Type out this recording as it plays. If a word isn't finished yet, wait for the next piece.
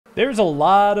There's a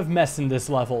lot of mess in this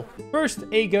level. First,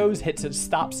 A goes, hits its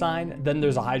stop sign, then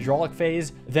there's a hydraulic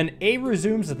phase, then A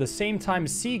resumes at the same time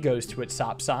C goes to its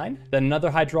stop sign, then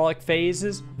another hydraulic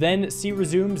phases, then C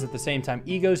resumes at the same time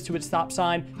E goes to its stop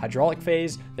sign, hydraulic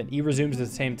phase, then E resumes at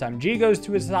the same time G goes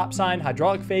to its stop sign,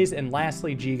 hydraulic phase, and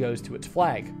lastly G goes to its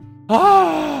flag.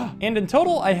 And in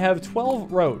total, I have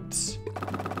 12 roads,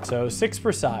 so 6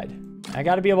 per side. I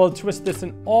gotta be able to twist this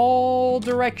in all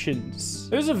directions.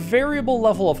 There's a variable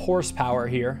level of horsepower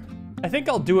here. I think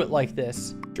I'll do it like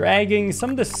this. Dragging some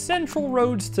of the central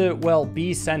roads to, well,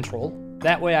 be central.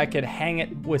 That way I could hang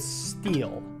it with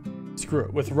steel. Screw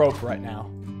it, with rope right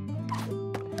now.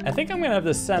 I think I'm gonna have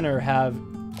the center have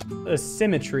a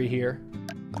symmetry here.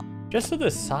 Just so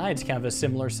the sides kind of a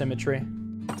similar symmetry.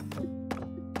 I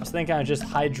was thinking of just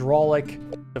hydraulic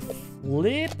to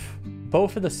flip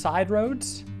both of the side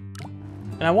roads.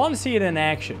 And I want to see it in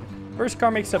action. First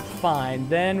car makes up fine.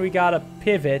 Then we got a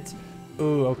pivot.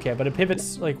 Ooh, okay, but a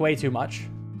pivot's like way too much.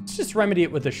 Let's just remedy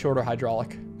it with a shorter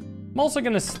hydraulic. I'm also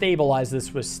going to stabilize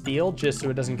this with steel just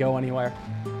so it doesn't go anywhere.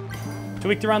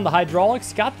 Tweaked around the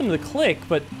hydraulics, got them to click,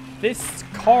 but this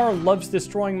car loves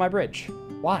destroying my bridge.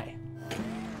 Why?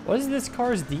 What is this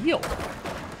car's deal?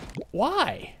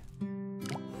 Why?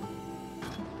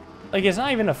 Like, it's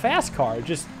not even a fast car,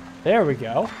 just, there we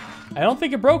go. I don't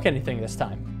think it broke anything this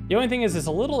time. The only thing is it's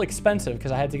a little expensive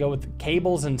because I had to go with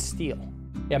cables and steel.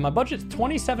 Yeah, my budget's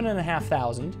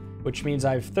 $27,500, which means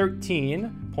I have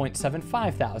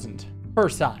 $13.75 thousand per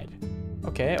side.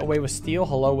 Okay, away with steel,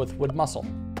 hello with wood muscle.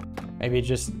 Maybe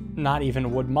just not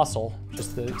even wood muscle,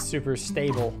 just the super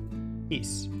stable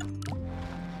piece.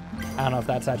 I don't know if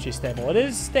that's actually stable. It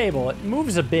is stable, it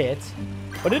moves a bit,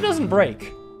 but it doesn't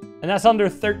break. And that's under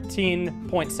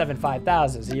 13.75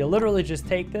 thousand. So you literally just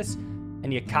take this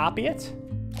and you copy it.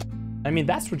 I mean,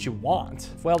 that's what you want.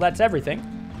 Well, that's everything.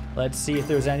 Let's see if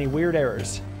there's any weird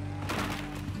errors.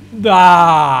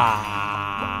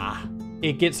 Ah!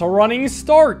 It gets a running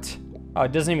start. Oh,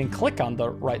 it doesn't even click on the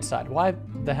right side. Why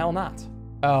the hell not?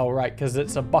 Oh, right, because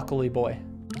it's a buckly boy.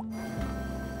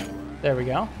 There we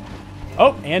go.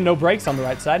 Oh, and no brakes on the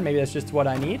right side. Maybe that's just what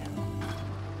I need.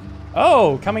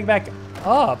 Oh, coming back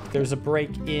up, there's a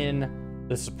break in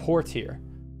the support here.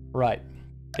 Right.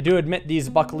 I do admit these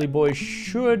buckly boys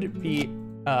should be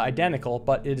identical,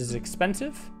 but it is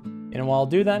expensive. And what I'll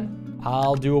do then,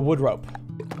 I'll do a wood rope.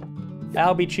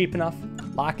 That'll be cheap enough.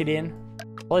 Lock it in.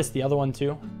 Place the other one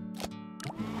too.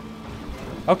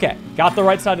 Okay, got the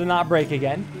right side to not break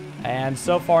again. And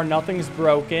so far, nothing's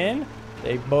broken.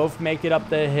 They both make it up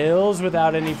the hills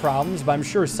without any problems, but I'm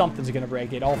sure something's gonna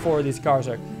break it. All four of these cars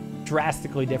are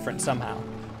drastically different somehow.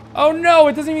 Oh no,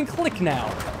 it doesn't even click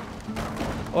now.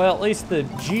 Well, at least the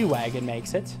G-Wagon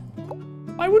makes it.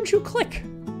 Why wouldn't you click?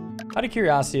 Out of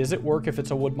curiosity, does it work if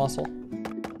it's a wood muscle?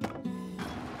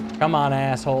 Come on,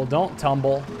 asshole, don't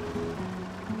tumble.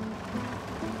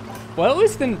 Well, at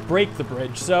least didn't break the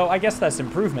bridge, so I guess that's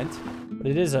improvement. But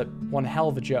it is one hell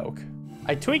of a joke.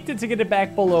 I tweaked it to get it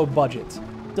back below budget.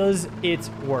 Does it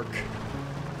work?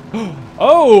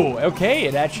 Oh, okay,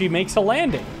 it actually makes a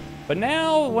landing. But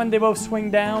now, when they both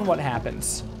swing down, what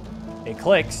happens? It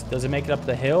clicks. Does it make it up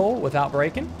the hill without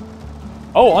breaking?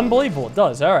 Oh, unbelievable, it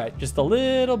does. All right, just a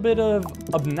little bit of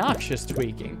obnoxious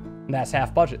tweaking. And that's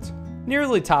half budget.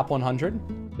 Nearly top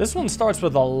 100. This one starts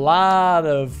with a lot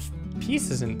of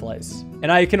pieces in place.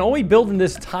 And I can only build in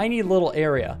this tiny little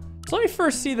area. So let me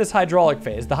first see this hydraulic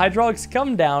phase. The hydraulics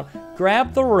come down,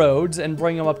 grab the roads, and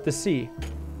bring them up to C.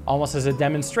 Almost as a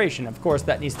demonstration. Of course,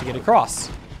 that needs to get across.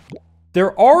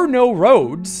 There are no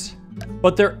roads,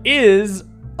 but there is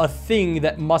a thing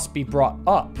that must be brought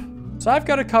up. So I've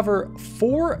got to cover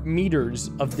 4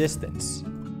 meters of distance,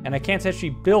 and I can't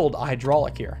actually build a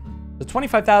hydraulic here. The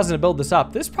 25,000 to build this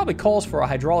up, this probably calls for a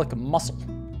hydraulic muscle.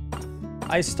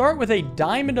 I start with a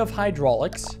diamond of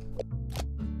hydraulics.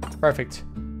 Perfect.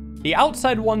 The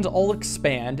outside ones all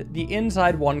expand, the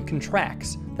inside one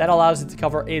contracts. That allows it to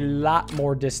cover a lot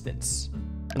more distance.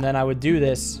 And then I would do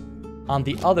this on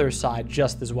the other side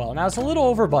just as well. Now it's a little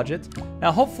over budget.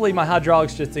 Now hopefully my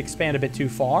hydraulics just expand a bit too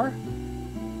far.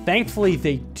 Thankfully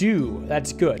they do.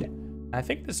 That's good. I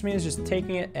think this means just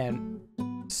taking it and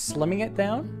slimming it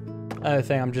down. Another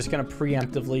thing I'm just gonna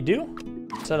preemptively do.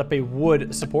 Set up a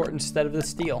wood support instead of the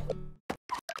steel.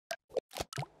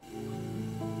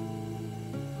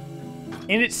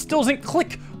 And it still doesn't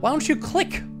click. Why don't you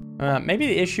click? Maybe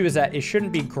the issue is that it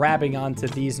shouldn't be grabbing onto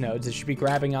these nodes. It should be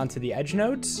grabbing onto the edge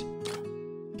nodes.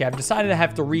 Okay, I've decided I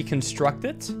have to reconstruct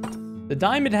it. The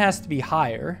diamond has to be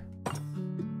higher.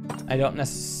 I don't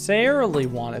necessarily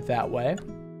want it that way,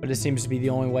 but it seems to be the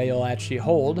only way it'll actually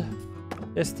hold.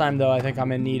 This time, though, I think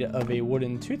I'm in need of a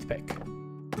wooden toothpick.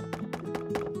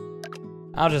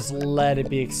 I'll just let it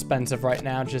be expensive right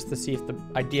now just to see if the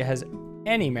idea has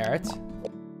any merit.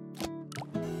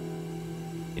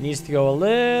 It needs to go a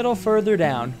little further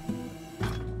down.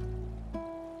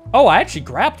 Oh, I actually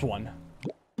grabbed one.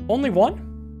 Only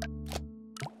one?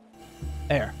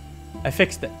 There. I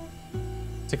fixed it.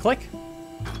 Does it click?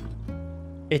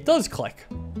 It does click.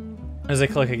 Does it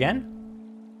click again?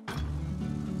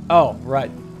 Oh,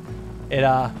 right.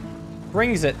 It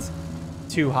brings it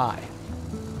too high.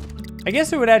 I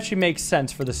guess it would actually make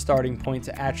sense for the starting point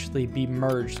to actually be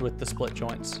merged with the split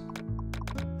joints.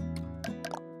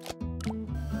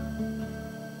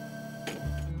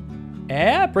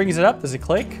 Yeah, it brings it up. Does it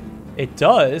click? It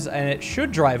does, and it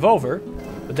should drive over.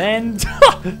 But then...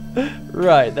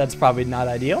 right, that's probably not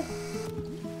ideal.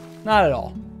 Not at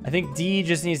all. I think D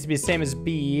just needs to be the same as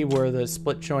B, where the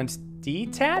split joints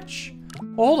detach?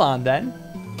 Well, hold on, then.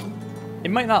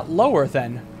 It might not lower,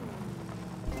 then.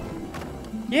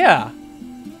 Yeah.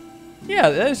 Yeah,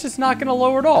 it's just not going to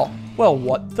lower at all. Well,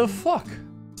 what the fuck?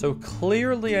 So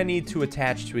clearly I need to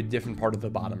attach to a different part of the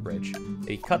bottom bridge.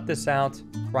 They cut this out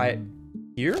right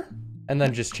here, and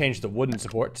then just change the wooden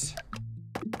supports.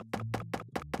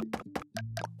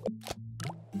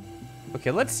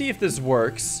 Okay, let's see if this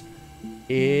works.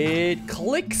 It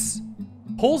clicks,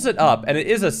 pulls it up, and it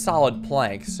is a solid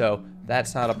plank, so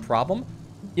that's not a problem.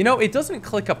 You know, it doesn't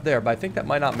click up there, but I think that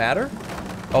might not matter.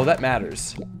 Oh, that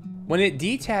matters. When it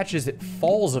detaches, it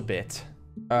falls a bit.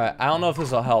 All right, I don't know if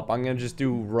this will help. I'm going to just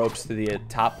do ropes to the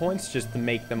top points just to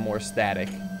make them more static.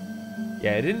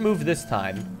 Yeah, it didn't move this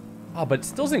time. Oh, but it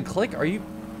still doesn't click? Are you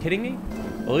kidding me?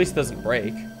 Well, at least it doesn't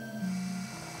break.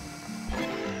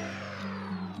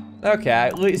 Okay,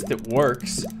 at least it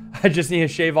works. I just need to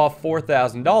shave off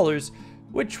 $4,000,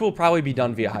 which will probably be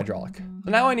done via hydraulic. So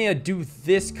now I need to do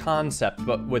this concept,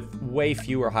 but with way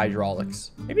fewer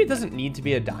hydraulics. Maybe it doesn't need to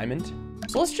be a diamond.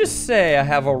 So let's just say I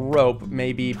have a rope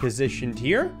maybe positioned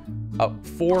here,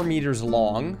 4 meters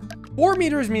long. 4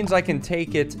 meters means I can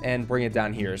take it and bring it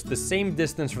down here. It's the same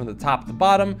distance from the top to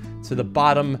the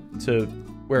bottom to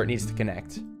where it needs to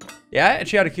connect. Yeah,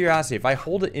 actually out of curiosity, if I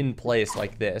hold it in place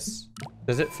like this,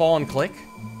 does it fall and click?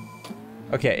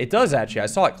 Okay, it does actually. I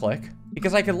saw it click.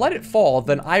 Because I could let it fall,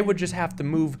 then I would just have to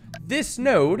move this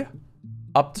node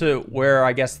up to where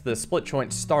I guess the split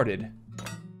joint started.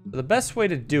 So the best way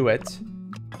to do it,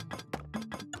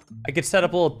 I could set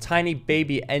up a little tiny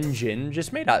baby engine,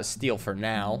 just made out of steel for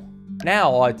now. Now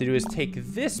all I have to do is take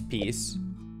this piece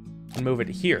and move it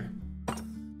here.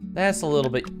 That's a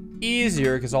little bit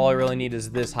easier because all I really need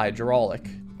is this hydraulic.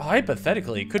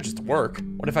 Hypothetically, it could just work.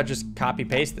 What if I just copy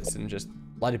paste this and just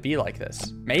let it be like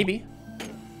this? Maybe.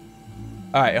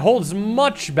 All right, it holds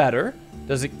much better.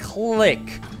 Does it click?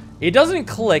 It doesn't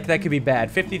click. That could be bad.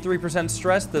 53%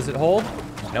 stress. Does it hold?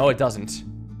 No, it doesn't.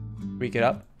 Tweak it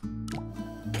up.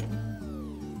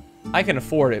 I can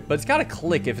afford it, but it's got to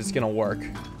click if it's going to work.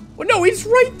 Well, no, it's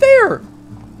right there.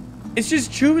 It's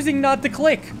just choosing not to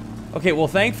click. Okay, well,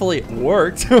 thankfully it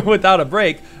worked without a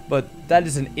break, but that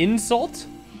is an insult.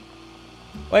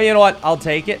 Well, you know what? I'll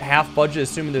take it. Half budget,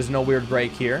 assuming there's no weird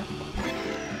break here.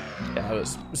 Yeah, that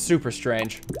was super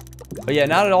strange. But yeah,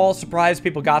 not at all surprised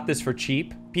people got this for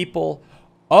cheap. People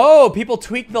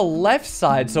tweaked the left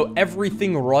side so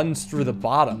everything runs through the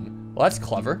bottom. Well, that's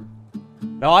clever.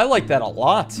 No, I like that a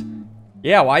lot.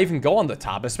 Yeah, why even go on the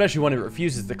top, especially when it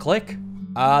refuses to click?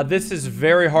 This is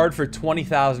very hard for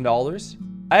 $20,000.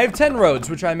 I have 10 roads,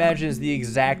 which I imagine is the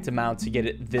exact amount to get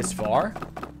it this far.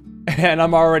 And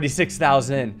I'm already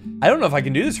 6,000 in. I don't know if I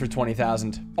can do this for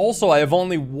 20,000. Also, I have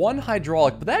only one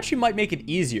hydraulic, but that actually might make it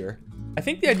easier. I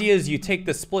think the idea is you take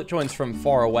the split joints from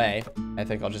far away. I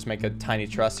think I'll just make a tiny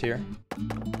truss here.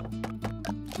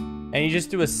 And you just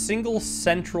do a single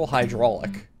central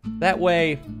hydraulic. That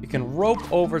way, you can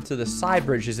rope over to the side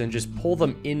bridges and just pull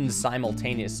them in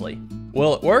simultaneously.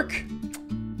 Will it work?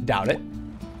 Doubt it.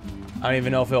 I don't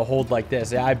even know if it'll hold like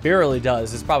this. Yeah, it barely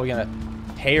does. It's probably gonna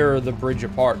tear the bridge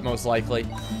apart, most likely.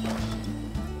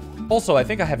 Also, I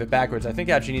think I have it backwards. I think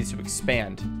it actually needs to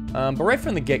expand. But right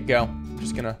from the get-go, I'm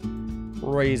just gonna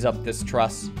raise up this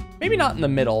truss. Maybe not in the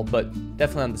middle, but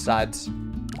definitely on the sides.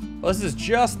 Well, this is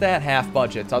just that half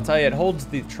budget. I'll tell you, it holds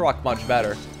the truck much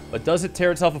better. But does it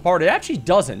tear itself apart? It actually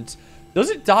doesn't. Does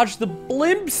it dodge the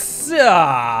blimps?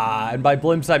 And by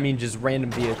blimps, I mean just random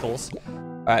vehicles.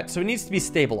 All right, so it needs to be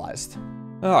stabilized.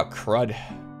 Oh, crud.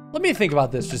 Let me think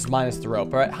about this, just minus the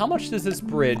rope, all right? How much does this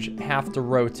bridge have to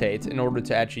rotate in order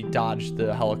to actually dodge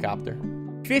the helicopter?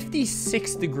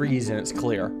 56 degrees and it's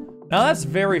clear. Now that's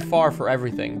very far for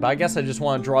everything, but I guess I just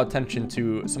want to draw attention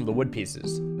to some of the wood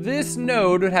pieces. This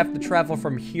node would have to travel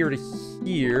from here to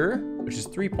here, which is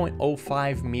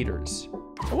 3.05 meters.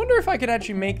 I wonder if I could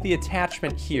actually make the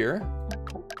attachment here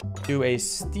to a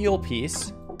steel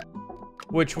piece,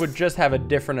 which would just have a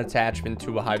different attachment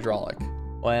to a hydraulic.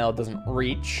 Well, it doesn't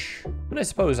reach, but I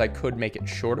suppose I could make it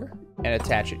shorter and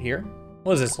attach it here.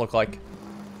 What does this look like?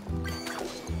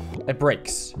 It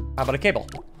breaks. How about a cable?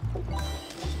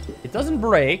 It doesn't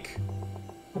break,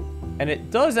 and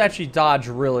it does actually dodge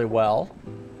really well.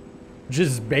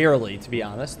 Just barely, to be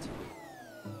honest.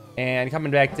 And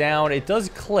coming back down, it does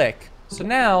click. So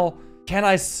now, can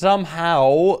I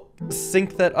somehow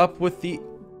sync that up with the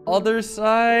other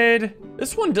side?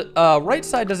 This one, right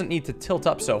side doesn't need to tilt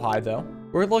up so high, though.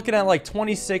 We're looking at like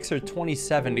 26 or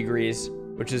 27 degrees,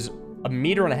 which is 1.5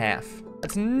 meters.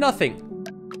 That's nothing.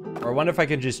 Or I wonder if I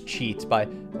could just cheat by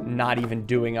not even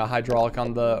doing a hydraulic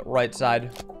on the right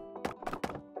side.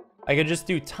 I could just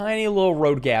do tiny little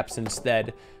road gaps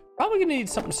instead. Probably gonna need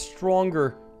something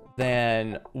stronger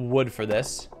than wood for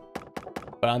this.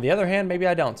 But on the other hand, maybe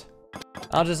I don't.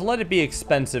 I'll just let it be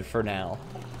expensive for now.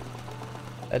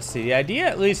 Let's see, the idea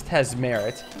at least has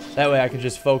merit. That way I could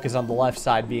just focus on the left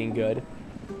side being good.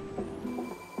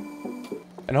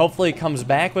 And hopefully it comes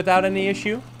back without any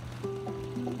issue.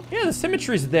 Yeah, the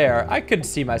symmetry's there. I could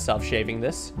see myself shaving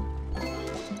this.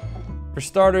 For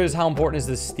starters, how important is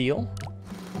this steel?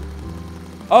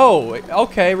 Oh,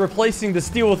 okay, replacing the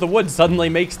steel with the wood suddenly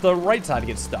makes the right side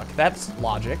get stuck. That's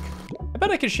logic. I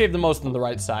bet I could shave the most on the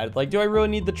right side. Like, do I really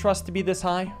need the truss to be this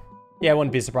high? Yeah, I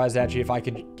wouldn't be surprised, actually, if I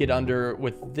could get under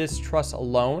with this truss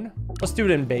alone. Let's do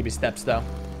it in baby steps, though.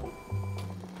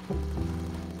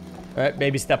 All right,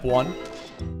 baby step 1.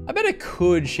 I bet I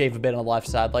could shave a bit on the left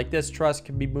side. Like, this truss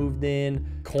could be moved in.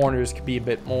 Corners could be a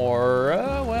bit more,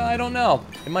 well, I don't know.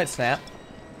 It might snap.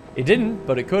 It didn't,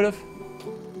 but it could have.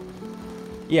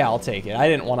 Yeah, I'll take it. I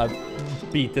didn't want to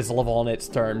beat this level on its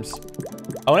terms.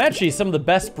 Oh, and actually, some of the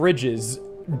best bridges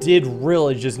did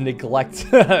really just neglect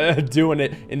doing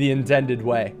it in the intended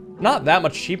way. Not that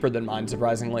much cheaper than mine,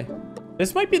 surprisingly.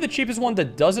 This might be the cheapest one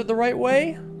that does it the right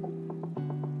way.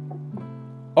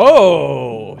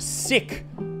 Oh, sick.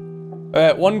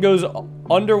 One goes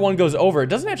under, one goes over. It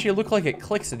doesn't actually look like it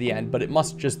clicks at the end, but it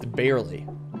must just barely.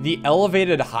 The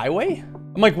elevated highway?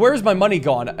 I'm like, where's my money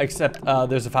gone? Except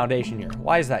there's a foundation here.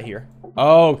 Why is that here?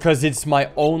 Oh, because it's my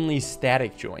only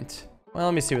static joint. Well,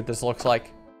 let me see what this looks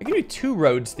like. I can do 2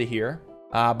 roads to here,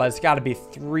 but it's got to be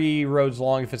 3 roads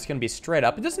long if it's going to be straight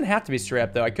up. It doesn't have to be straight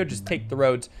up, though. I could just take the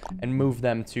roads and move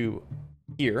them to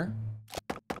here.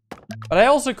 But I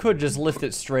also could just lift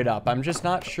it straight up. I'm just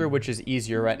not sure which is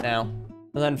easier right now.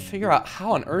 And then figure out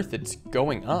how on earth it's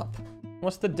going up.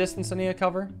 What's the distance I need to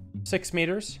cover? 6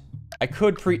 meters. I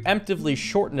could preemptively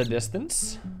shorten the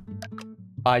distance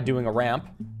by doing a ramp.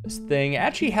 This thing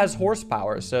actually has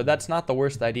horsepower, so that's not the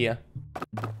worst idea.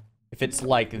 If it's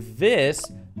like this,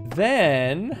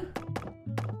 then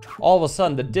all of a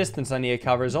sudden the distance I need to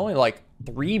cover is only like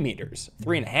 3 meters,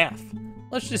 3.5.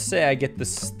 Let's just say I get the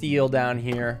steel down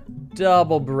here,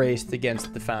 double braced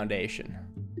against the foundation.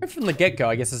 Right from the get-go,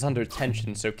 I guess it's under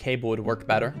tension, so cable would work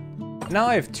better. Now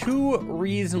I have 2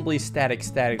 reasonably static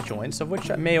joints, of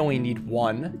which I may only need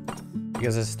 1,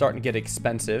 because it's starting to get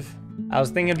expensive. I was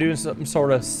thinking of doing some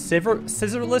sort of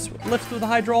scissorless lift with the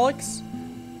hydraulics.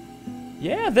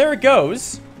 Yeah, there it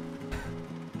goes.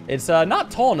 It's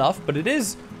not tall enough, but it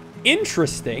is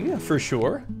interesting, for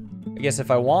sure. I guess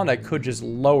if I want, I could just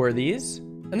lower these.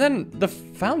 And then the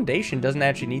foundation doesn't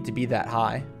actually need to be that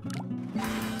high.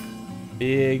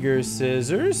 Bigger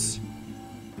scissors.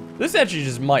 This actually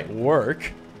just might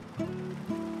work.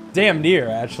 Damn near,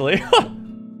 actually.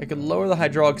 I could lower the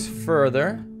hydraulics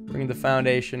further, bring the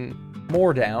foundation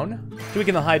more down.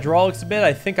 Tweaking the hydraulics a bit,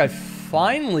 I think I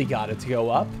finally got it to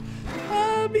go up.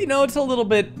 But, you know, it's a little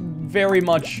bit very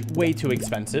much way too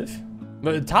expensive.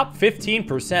 But top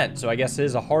 15%, so I guess it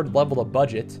is a hard level to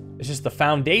budget. It's just the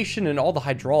foundation and all the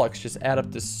hydraulics just add up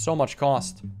to so much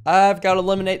cost. I've got to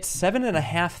eliminate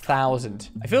 7,500.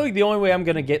 I feel like the only way I'm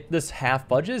going to get this half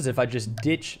budget is if I just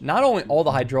ditch not only all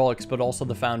the hydraulics, but also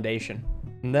the foundation.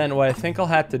 And then what I think I'll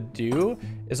have to do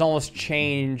is almost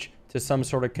change to some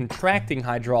sort of contracting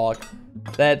hydraulic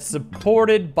that's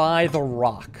supported by the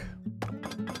rock.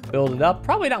 Build it up.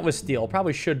 Probably not with steel.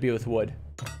 Probably should be with wood.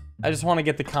 I just want to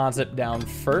get the concept down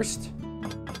first.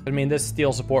 I mean, this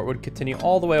steel support would continue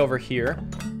all the way over here.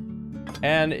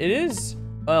 And it is,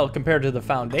 well, compared to the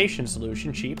foundation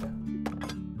solution, cheap.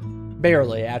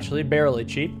 Barely, actually. Barely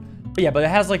cheap. But yeah, but it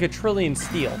has like 1 trillion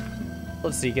steel.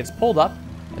 Let's see. It gets pulled up.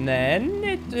 And then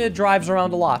it drives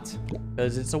around a lot.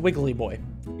 Because it's a wiggly boy.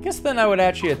 I guess then I would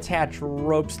actually attach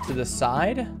ropes to the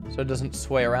side so it doesn't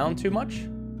sway around too much.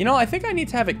 You know, I think I need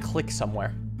to have it click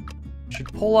somewhere. It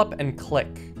should pull up and click.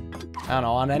 I don't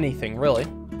know, on anything, really.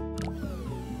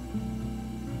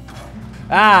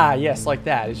 Ah, yes, like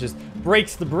that. It just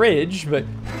breaks the bridge, but,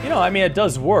 you know, I mean, it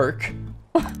does work.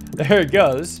 There it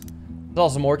goes. It's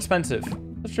also more expensive.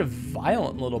 Such a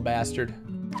violent little bastard.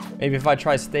 Maybe if I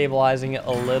try stabilizing it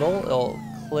a little, it'll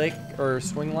click or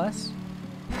swing less.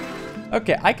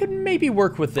 Okay, I could maybe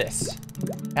work with this.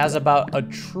 Has about 1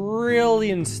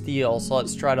 trillion steel, so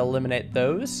let's try to eliminate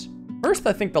those. First,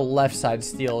 I think the left side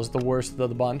steel is the worst of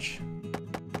the bunch.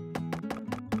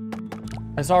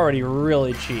 It's already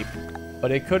really cheap,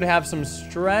 but it could have some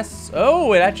stress.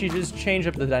 Oh, it actually just changed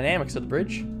up the dynamics of the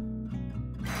bridge.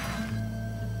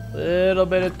 Little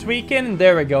bit of tweaking.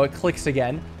 There we go. It clicks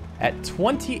again at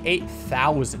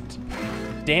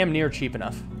 28,000. Damn near cheap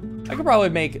enough. I could probably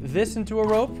make this into a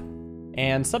rope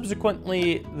and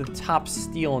subsequently the top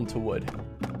steel into wood.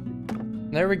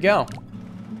 There we go.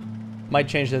 Might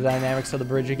change the dynamics of the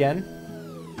bridge again.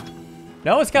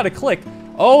 No, it's got to click.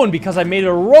 Oh, and because I made it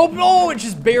a rope, oh, it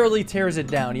just barely tears it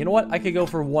down. You know what? I could go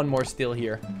for 1 more steel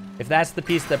here. If that's the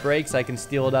piece that breaks, I can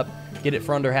steel it up, get it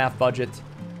for under half budget.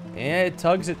 And it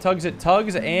tugs, it tugs, it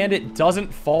tugs, and it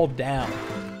doesn't fall down.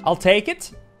 I'll take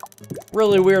it.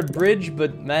 Really weird bridge,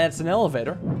 but that's an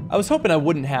elevator. I was hoping I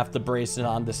wouldn't have to brace it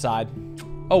on the side.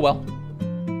 Oh well.